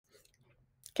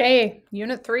Okay,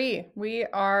 Unit 3. We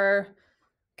are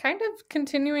kind of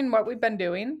continuing what we've been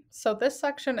doing. So this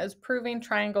section is proving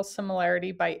triangle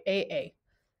similarity by AA.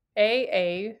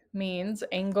 AA means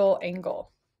angle,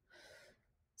 angle.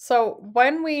 So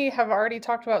when we have already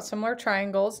talked about similar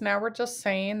triangles, now we're just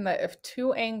saying that if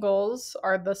two angles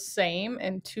are the same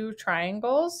in two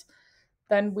triangles,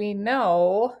 then we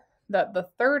know that the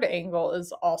third angle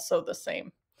is also the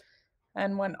same.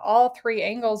 And when all three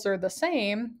angles are the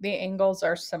same, the angles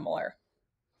are similar.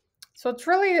 So it's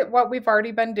really what we've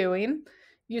already been doing.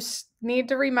 You need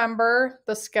to remember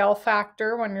the scale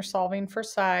factor when you're solving for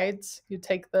sides. You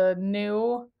take the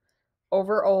new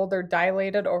over old or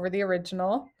dilated over the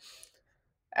original.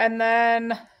 And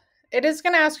then it is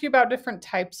going to ask you about different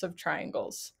types of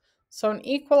triangles. So an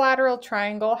equilateral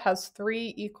triangle has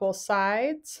 3 equal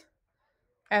sides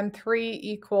and 3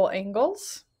 equal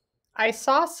angles.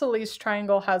 Isosceles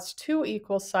triangle has 2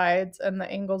 equal sides and the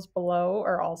angles below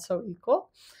are also equal.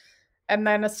 And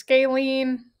then a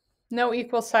scalene, no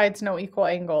equal sides, no equal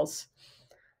angles.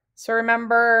 So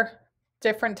remember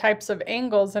different types of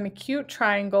angles. An acute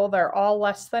triangle, they're all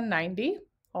less than 90,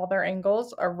 all their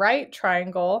angles. A right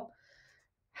triangle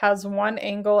has one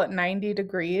angle at 90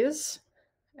 degrees,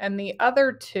 and the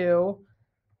other two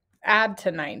add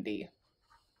to 90.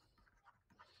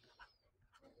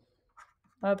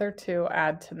 Other two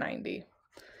add to 90.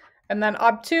 And then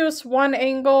obtuse, one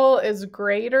angle is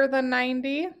greater than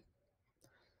 90.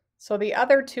 So the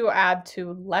other two add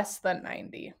to less than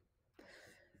 90.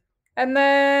 And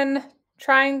then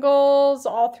triangles,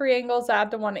 all three angles add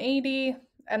to 180.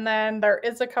 And then there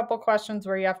is a couple questions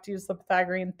where you have to use the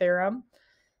Pythagorean theorem.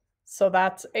 So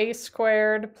that's a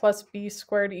squared plus b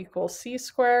squared equals c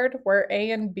squared, where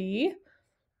a and b,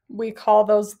 we call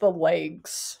those the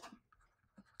legs.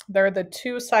 They're the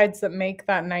two sides that make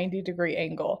that 90-degree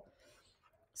angle.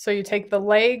 So you take the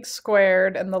leg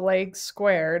squared and the leg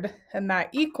squared, and that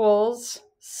equals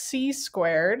c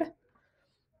squared.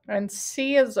 And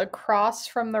c is across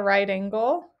from the right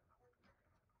angle,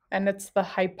 and it's the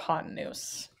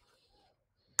hypotenuse.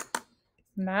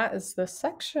 And that is this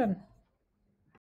section.